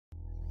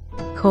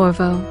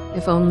Corvo,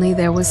 if only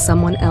there was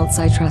someone else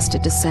I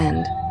trusted to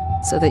send,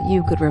 so that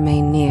you could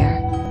remain near.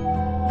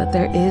 But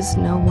there is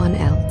no one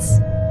else,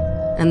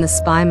 and the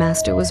Spy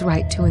Master was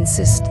right to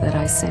insist that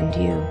I send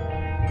you.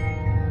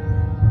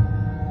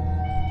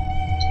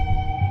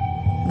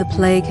 The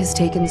plague has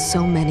taken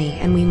so many,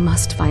 and we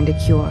must find a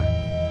cure.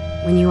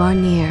 When you are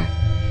near,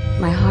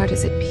 my heart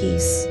is at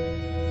peace.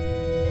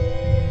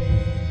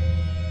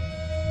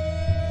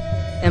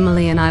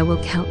 Emily and I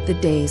will count the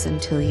days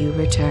until you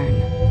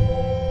return.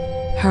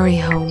 Hurry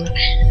home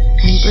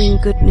and bring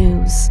good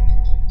news.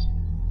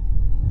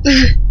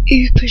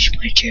 You push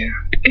my chair.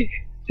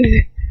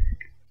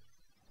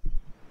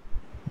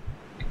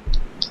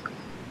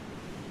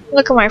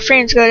 Look at my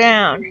frames go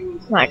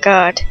down. My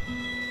god.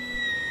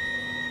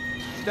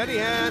 Steady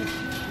hand.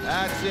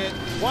 That's it.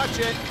 Watch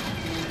it.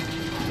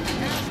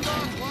 Cast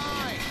off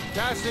line.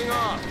 Casting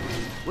off.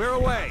 We're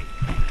away.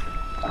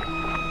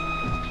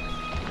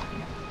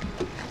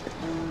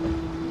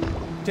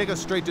 Take us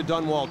straight to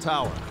Dunwall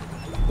Tower.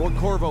 Lord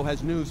Corvo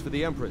has news for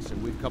the Empress,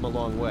 and we've come a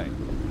long way.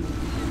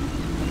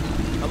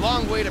 A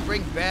long way to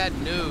bring bad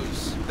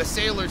news. The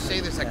sailors say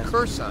there's a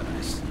curse on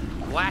us.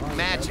 Black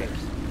magic.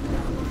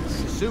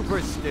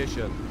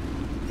 Superstition.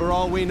 For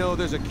all we know,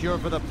 there's a cure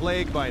for the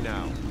plague by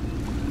now.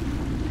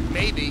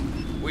 Maybe.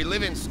 We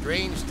live in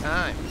strange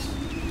times.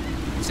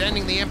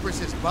 Sending the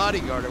Empress's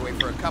bodyguard away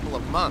for a couple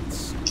of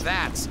months.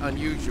 That's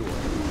unusual.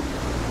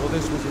 Well,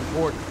 this was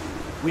important.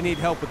 We need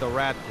help with the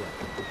rat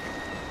plague.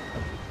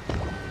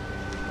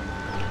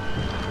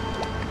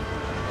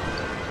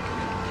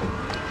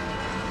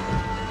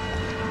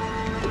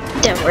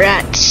 Damn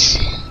rats.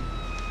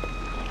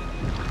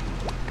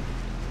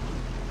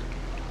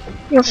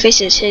 Your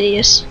face is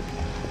hideous.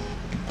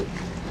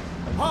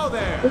 Oh,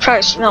 there. You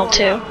probably smell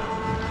too.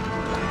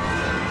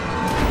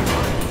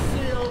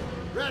 Sealed.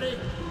 Ready.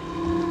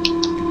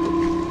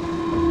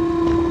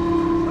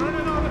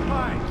 Turning on the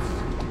pipes.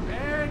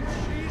 And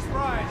she's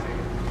rising.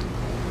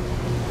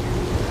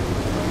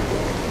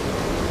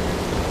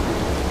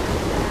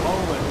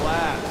 Oh, at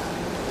last.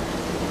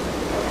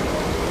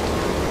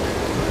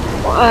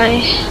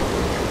 Why?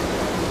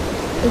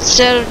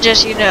 Instead of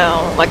just, you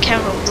know, like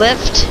having a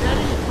lift,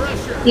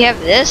 you have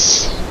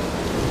this,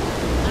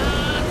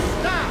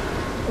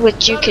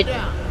 which you could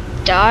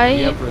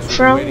die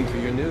from. Waiting for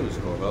your news,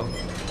 Corvo.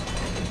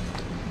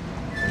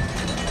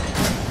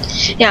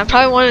 Yeah, I'm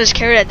probably one of those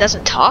characters that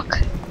doesn't talk.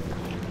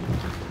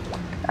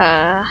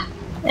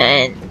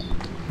 And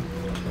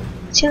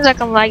it seems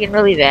like I'm lagging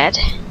really bad.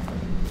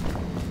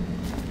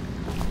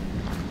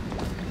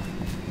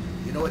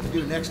 You know what to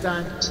do next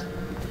time?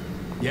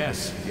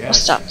 Yes, I'll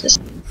yes. stop this.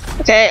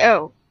 Okay,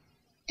 oh.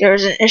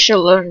 There's an issue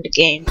loading the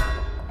game.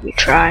 We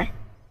try.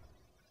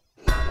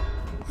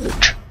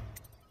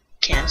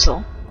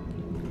 Cancel.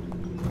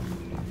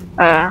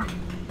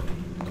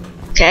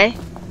 Okay.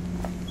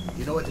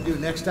 You know what to do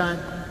next time?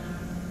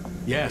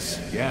 Yes,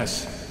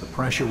 yes. The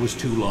pressure was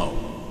too low.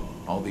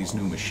 All these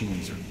new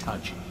machines are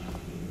touchy.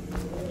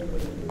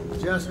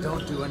 Just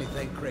don't do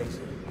anything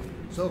crazy.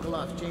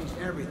 Sokolov's changed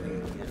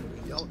everything again.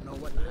 We don't know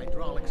what the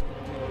hydraulics can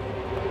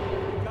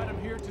do. We got him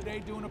here today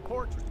doing a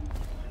portrait.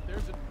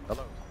 There's a...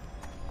 Hello.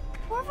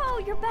 Corvo,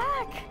 you're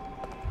back.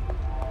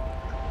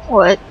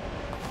 What?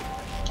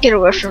 Get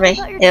away from me.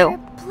 Ew. Trip,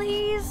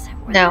 please.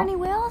 Were No. there any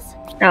whales?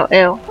 No,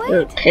 ew. Wait.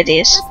 You're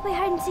hideous. Let's play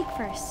hide and seek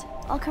first.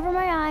 I'll cover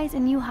my eyes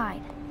and you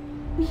hide.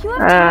 You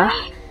have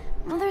time?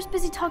 Mother's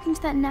busy talking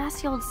to that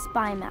nasty old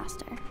spy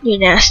master. You're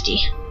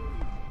nasty.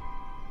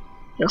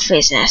 Your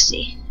face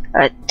nasty.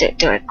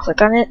 Do I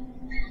click on it?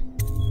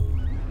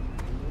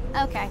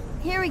 Okay,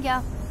 here we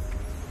go.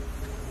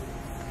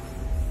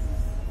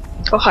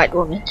 Go hide,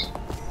 woman.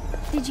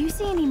 Did you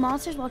see any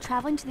monsters while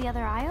traveling to the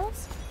other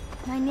isles?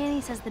 My nanny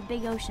says the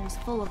big ocean's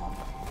full of them.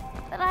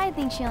 But I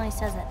think she only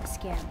says that to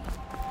scare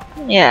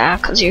me. Yeah,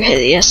 'cause you're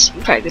hideous.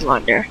 You probably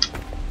belong there.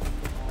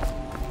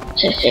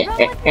 Run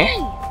with me!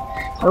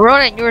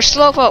 Ronan, you're a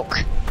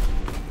slowpoke.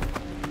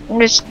 I'm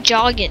just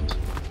jogging.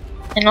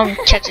 And I'm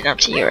catching up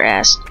to your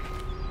ass.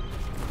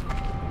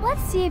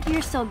 Let's see if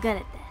you're still good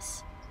at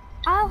this.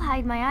 I'll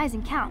hide my eyes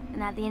and count,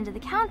 and at the end of the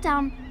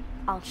countdown,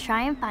 I'll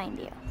try and find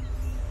you.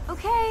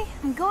 Okay,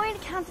 I'm going to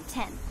count to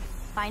 10.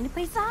 Find a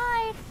place to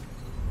hide.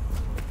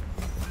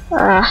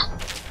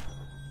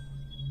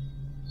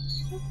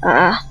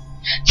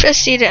 Press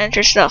C to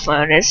enter stealth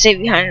mode and stay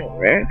behind.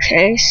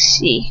 Okay,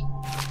 C.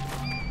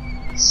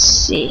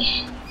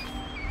 C.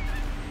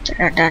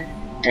 Dun dun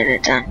dun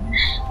dun dun.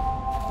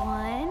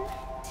 1,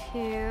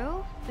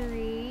 2,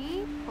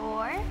 3,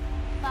 4,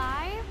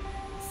 5,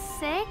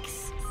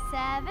 6,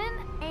 7,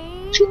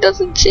 8. She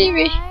doesn't see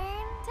me. 9,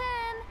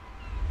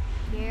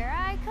 10. Here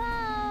I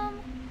come.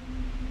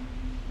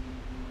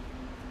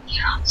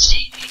 You don't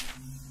see me.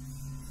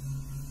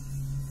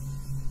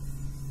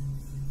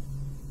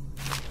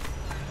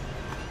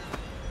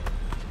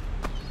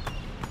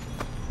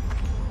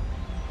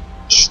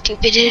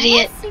 Stupid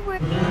idiot. Let's see where.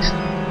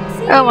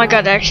 Oh my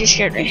god, that actually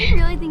scared Did me. you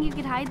really think you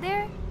could hide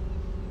there?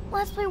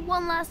 Let's play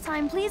one last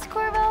time, please,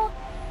 Corvo.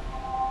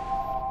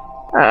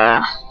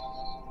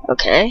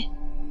 Okay.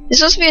 This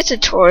supposed to be a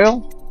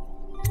tutorial?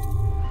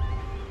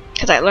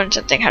 Because I learned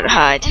something how to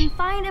hide. And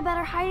find a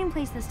better hiding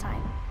place this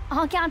time.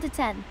 I'll count to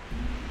 10.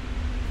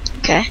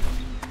 Okay.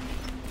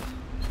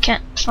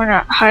 Can't find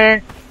a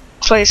hiding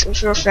place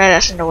with your fat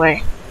ass in the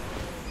way.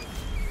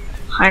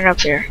 Hide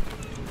up here.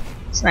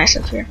 It's nice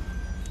up here.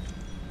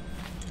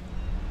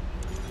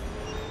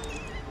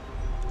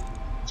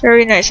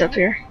 Very nice up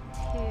here.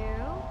 2,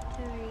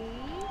 3,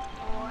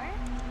 4,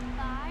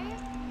 5,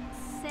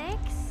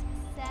 6,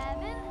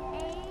 7,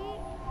 8,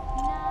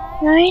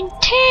 9, 9,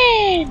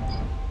 10.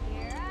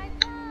 Here I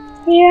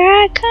come. Here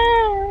I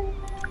come.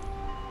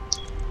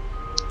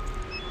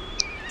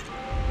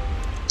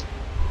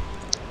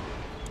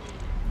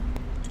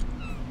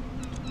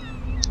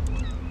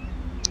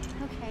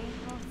 Okay,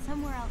 well,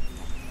 somewhere else.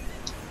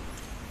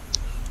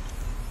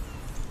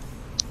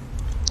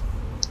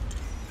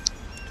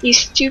 You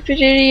stupid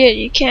idiot,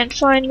 you can't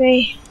find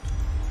me.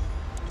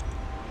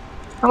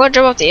 I'm gonna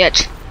jump off the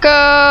edge.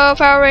 Go,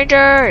 Power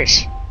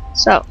Rangers!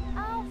 So,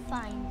 I'll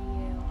find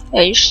you.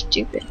 yeah, you're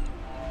stupid.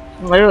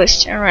 I'm literally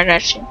staring right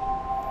at you.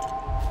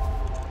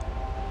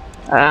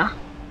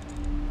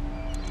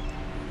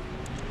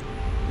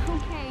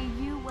 Okay,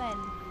 you win.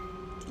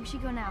 We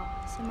should go now,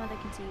 so Mother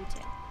can see you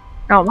too.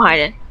 No, I'm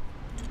hiding.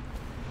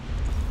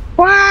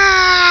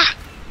 Wah!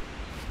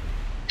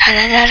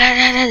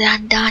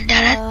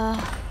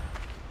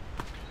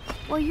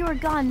 While you were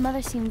gone,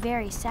 Mother seemed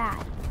very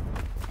sad.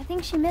 I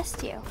think she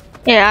missed you.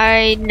 Yeah,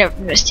 I never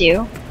missed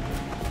you.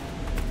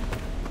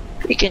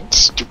 Freaking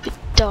stupid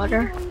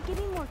daughter. Are you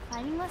getting more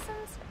climbing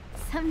lessons?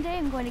 Someday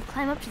I'm going to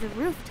climb up to the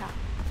rooftop.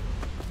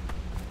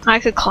 I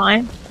could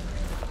climb.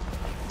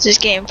 Is this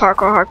game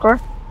parkour hardcore?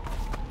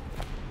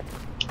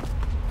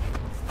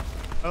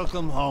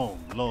 Welcome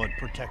home, Lord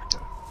Protector.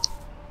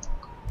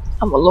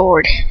 I'm a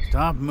lord.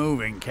 Stop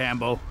moving,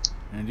 Campbell.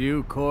 And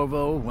you,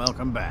 Corvo,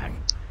 welcome back.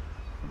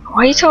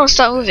 Why are you telling him to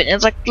stop moving?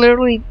 It's like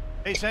literally.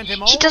 They sent him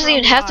He doesn't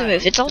even have to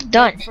move, it's all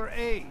done. For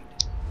aid.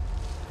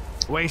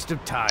 Waste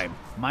of time.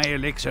 My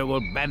elixir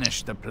will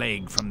banish the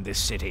plague from this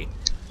city.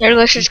 Your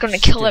elixir's gonna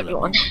kill Still a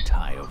everyone. moment,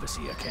 High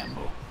Overseer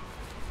Campbell.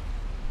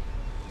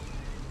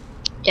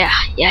 Yeah,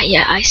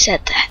 I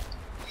said that.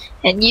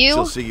 And you.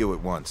 She'll see you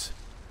at once.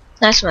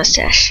 Nice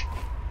mustache.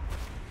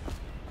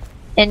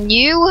 And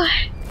you.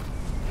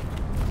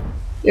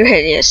 You're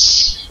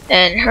hideous.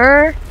 And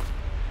her.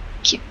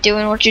 Keep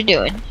doing what you're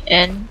doing.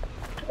 And.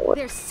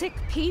 They're sick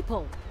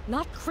people,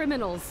 not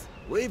criminals.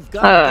 We've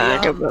don't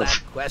got beyond move.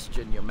 that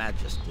question, Your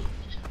Majesty.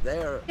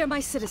 They're They're my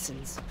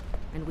citizens,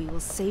 and we will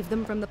save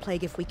them from the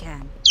plague if we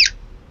can.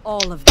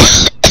 All of them.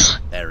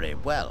 very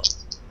well.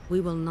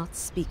 We will not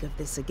speak of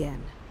this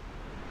again.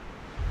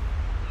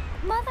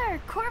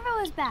 Mother, Corvo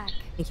is back.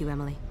 Thank you,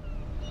 Emily.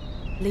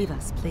 Leave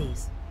us,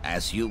 please.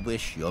 As you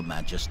wish, Your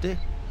Majesty.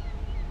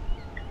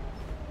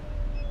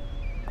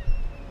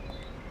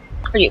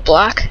 Are you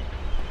black?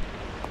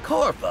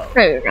 Corvo,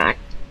 No, you're not.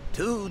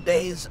 2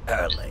 days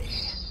early.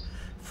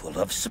 Full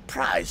of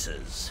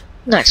surprises.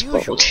 Nice As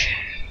usual. bold.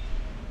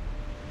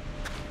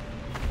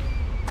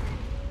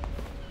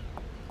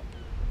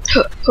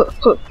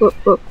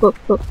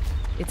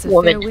 It's a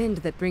Woman. fair wind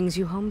that brings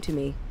you home to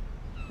me.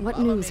 What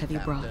Follow news me, have you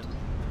brought? Captain.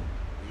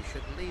 We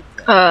should leave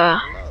them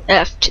alone.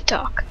 F to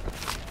talk.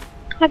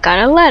 I got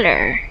a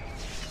letter.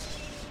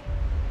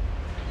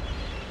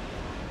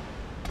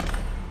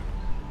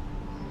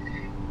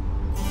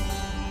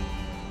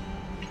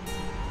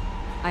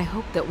 I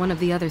hope that one of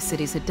the other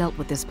cities had dealt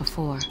with this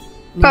before.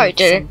 Probably Needed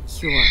didn't. some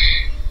cure.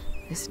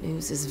 This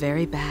news is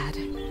very bad.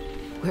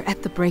 We're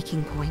at the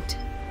breaking point.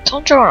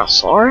 Don't you on a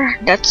floor?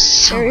 That's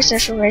serious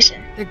Cowards.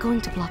 information. They're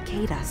going to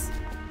blockade us.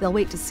 They'll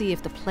wait to see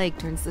if the plague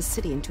turns the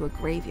city into a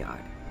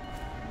graveyard.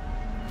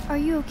 Are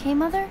you okay,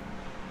 Mother?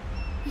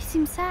 You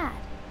seem sad.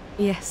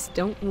 Yes,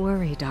 don't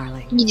worry,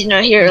 darling. You did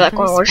not hear like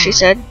one word she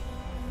said.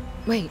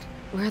 Wait,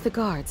 where are the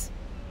guards?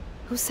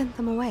 Who sent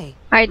them away?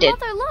 I did.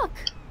 Mother, look!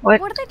 What?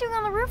 What are they doing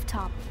on the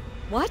rooftop?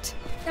 What?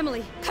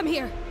 Emily, come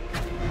here.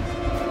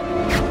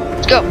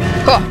 Let's go.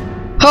 Let's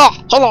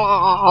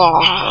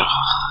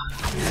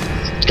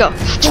go.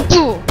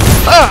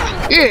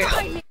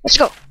 Yeah. Let's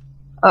go.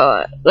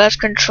 Left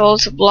control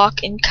to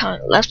block income.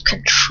 Left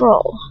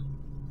control.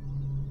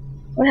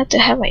 Would I have to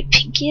have my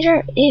pinky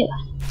there? Ew.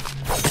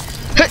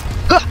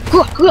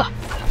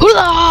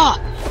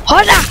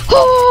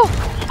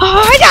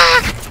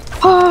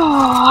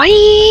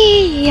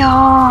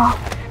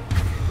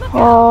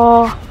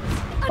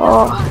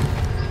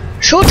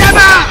 Shoot them!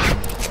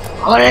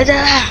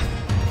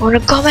 Wanna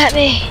come at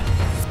me?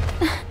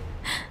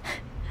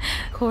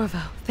 Corvo,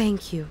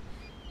 thank you.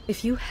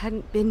 If you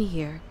hadn't been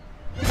here...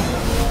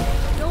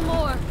 No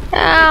more!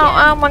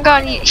 Ow, oh my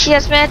god, he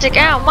has magic.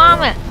 Ow,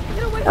 mama!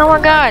 Oh my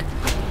god.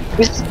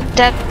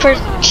 That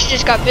person, she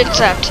just got bit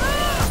slapped.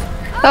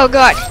 Oh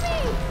god.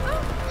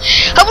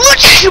 I'm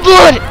allergic to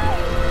blood!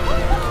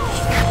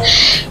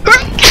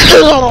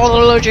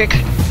 Allergic.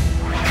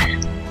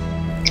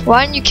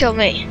 Why didn't you kill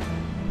me?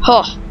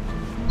 Oh.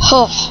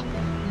 Oh.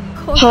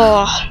 Corvo,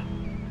 Oh.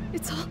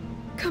 it's all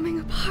coming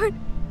apart.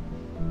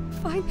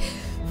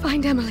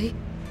 Find Emily.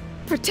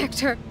 protect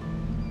her.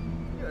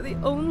 You're the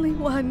only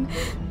one.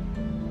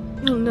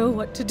 You'll know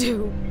what to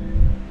do.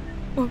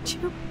 Won't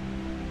you?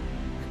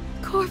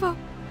 Corvo.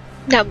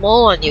 That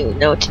mole on you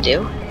know what to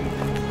do.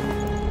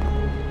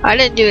 I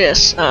didn't do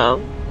this.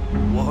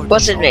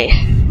 Wasn't me.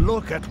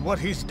 Look at what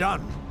he's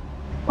done.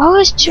 What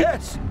was you?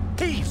 Yes,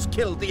 he's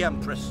killed the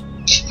Empress.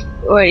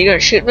 What, are you gonna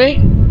shoot me?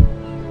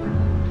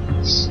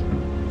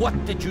 What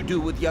did you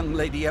do with young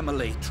Lady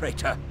Emily,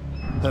 traitor?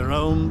 Her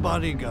own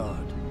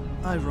bodyguard.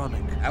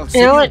 Ironic. I'll see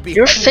You know what? be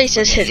Your headed face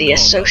for is this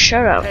hideous, so corner.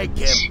 shut up. Take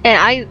him.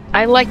 And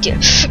I liked you.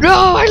 No,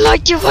 I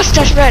liked you,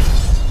 mustache man.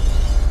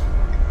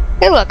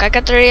 Hey, look, I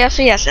got 30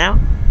 FPS now.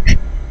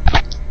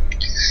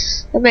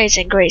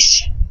 Amazing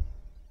grace.